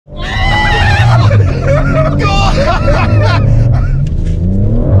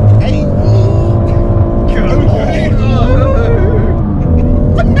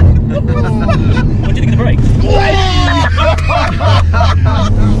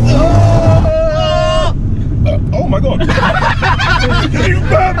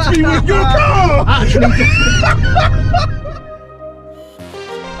Hey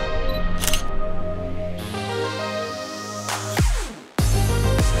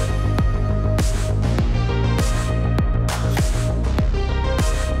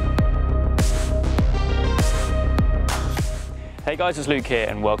guys, it's Luke here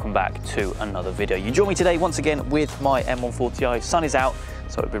and welcome back to another video. You join me today once again with my M140i. Sun is out,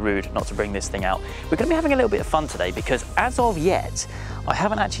 so it'd be rude not to bring this thing out. We're going to be having a little bit of fun today because as of yet, I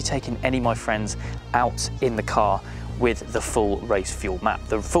haven't actually taken any of my friends out in the car with the full race fuel map.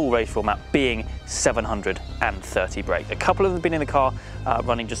 The full race fuel map being 730 brake. A couple of them have been in the car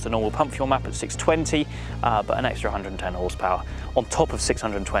running just a normal pump fuel map at 620, but an extra 110 horsepower on top of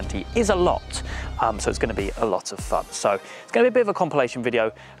 620 is a lot. So it's going to be a lot of fun. So it's going to be a bit of a compilation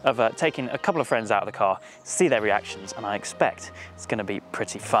video of taking a couple of friends out of the car, see their reactions, and I expect it's going to be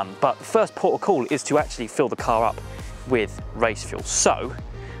pretty fun. But the first port of call is to actually fill the car up with race fuel. So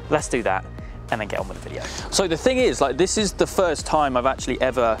let's do that and then get on with the video. So the thing is, like, this is the first time I've actually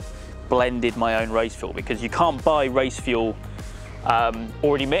ever blended my own race fuel because you can't buy race fuel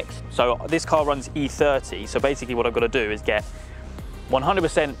already mixed. So this car runs E30. So basically what I've got to do is get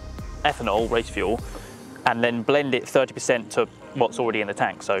 100% ethanol race fuel and then blend it 30% to what's already in the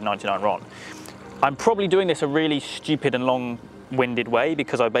tank, so 99 RON. I'm probably doing this a really stupid and long-winded way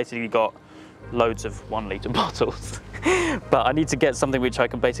because I basically got loads of 1 litre bottles. But I need to get something which I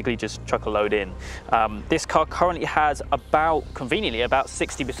can basically just chuck a load in. This car currently has conveniently about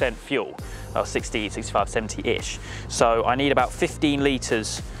 60% fuel, 60, 65, 70-ish. So I need about 15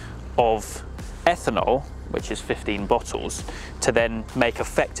 litres of ethanol, which is 15 bottles, to then make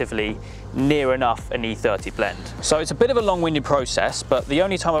effectively near enough an E30 blend. So it's a bit of a long-winded process, but the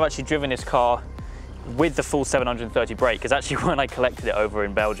only time I've actually driven this car with the full 730 brake is actually when I collected it over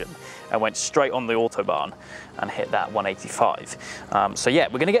in Belgium and went straight on the Autobahn and hit that 185. So yeah,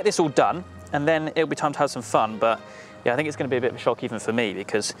 we're gonna get this all done and then it'll be time to have some fun, but yeah, I think it's gonna be a bit of a shock even for me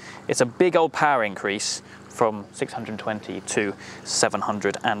because it's a big old power increase from 620 to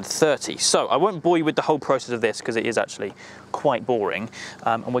 730. So I won't bore you with the whole process of this because it is actually quite boring,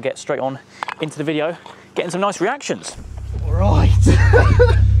 and we'll get straight on into the video, getting some nice reactions. All right.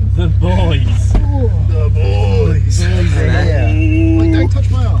 The boys. The boys. Wait, don't touch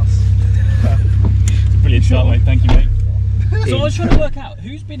my ass. Brilliant start, mate. Thank you, mate. So I was trying to work out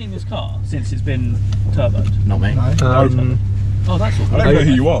who's been in this car since it's been turboed. Not me. Oh, that's all. I don't know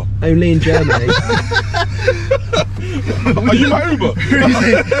who you are. Only in Germany. Are you my Uber?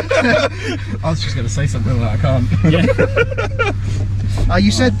 I was just going to say something like I can't. Yeah.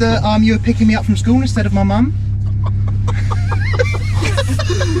 You said that you were picking me up from school instead of my mum.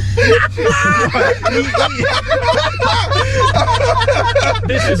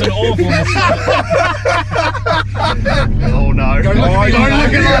 This is an awful mistake. Oh no. Don't look at me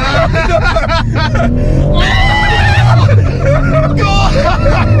like that.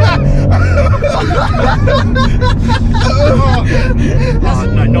 Oh,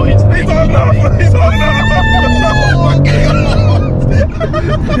 no, not into He's on enough! He's on enough!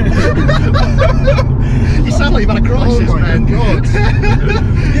 You sound like you've had a crisis, man. God.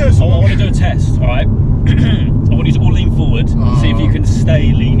 Yes, I want to do a test, alright? I want you to all lean forward, see if you can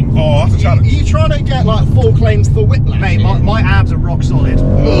stay leaning forward. Oh, that's a challenge. Are you trying to get like full claims for whiplash? Mate, my abs are rock solid.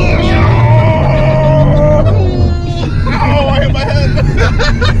 Oh, I hit my head!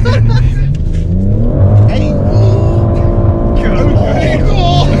 Hey!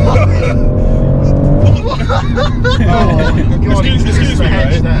 God, excuse me,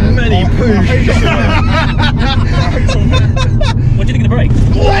 mate. Many poos. What do you think of the brakes?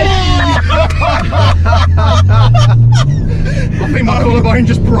 I think my collarbone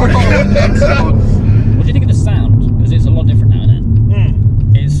just broke. What do you think of the sound? Because it's a lot different now, isn't it?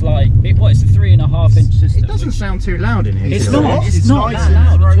 It's like, it's a 3.5-inch system. It doesn't sound too loud in here. It's does not. it? It's not that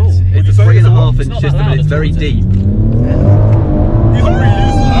loud at all. It's a 3.5-inch It's not that system loud and it's at all, very is it? deep. He's not really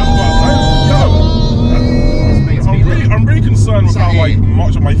used to that. I'm really concerned with how like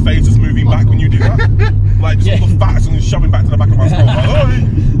much of my face is moving back when you do that. Like just all the fats and shoving back to the back of my skull. Like, oh.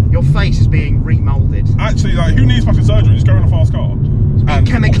 Your face is being remoulded. Actually, like, who needs plastic surgery? Just go in a fast car. It's being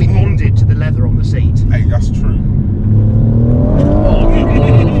chemically bonded to the leather on the seat. Hey, that's true.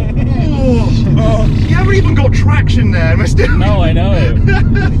 You haven't even got traction there, Mr. No, I know.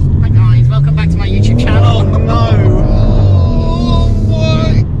 Hi guys, welcome back to my YouTube channel. Oh no!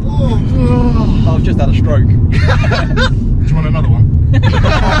 Oh, I've just had a stroke. Do you want another one?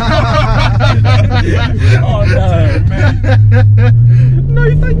 Oh no, No,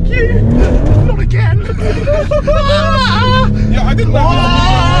 thank you. Not again. Yeah, I didn't know.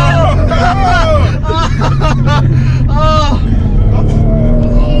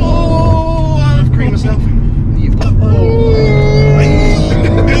 I have cream of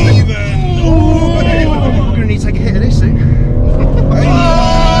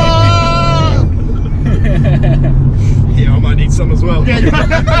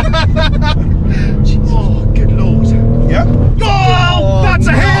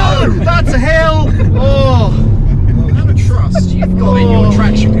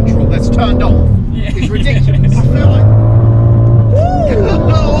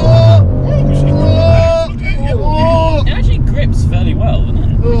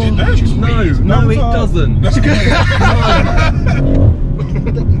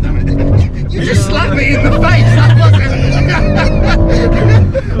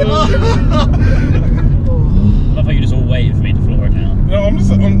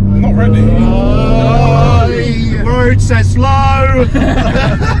ready. Road says slow.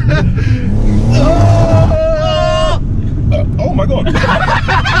 Oh my god!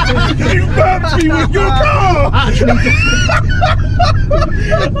 You burped me with your car! Back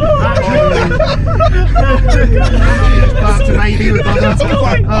to baby with butter.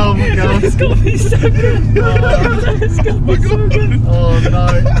 Oh my god. It's got to be so good. It's got to be so good. Oh no.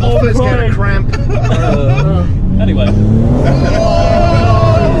 My foot's getting a cramp. Anyway.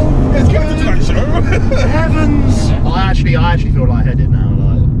 It's going to that show. Heavens! I actually feel lightheaded now.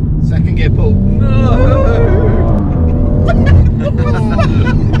 Like, second gear pull.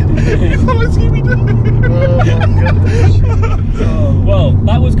 Well,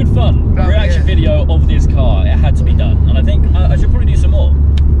 that was good fun. Reaction video of this car. It had to be done, and I think I should probably do some more.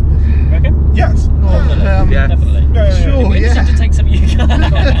 Reckon? Yes. Definitely. Sure, Interesting to take some of you guys.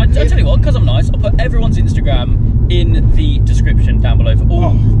 I tell you what, because I'm nice, I'll put everyone's Instagram in the description down below for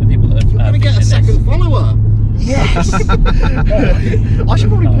all the people that have. You're gonna get a second follower. Yes. I should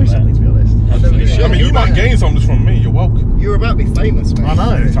probably post something, to be honest. I mean, you might gain some just from me. You're welcome. You're about to be famous, man.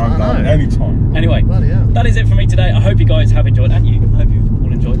 I know. Anytime. Anyway, that is it for me today. I hope you guys have enjoyed, and you. I hope you've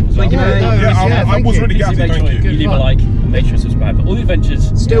all enjoyed it as well. Thank you, mate. I was really gassy. Make sure you leave a like and make sure to subscribe for all the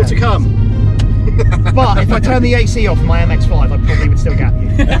adventures still to come. But if I turn the AC off my MX-5, I probably would still gap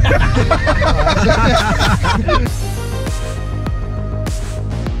you.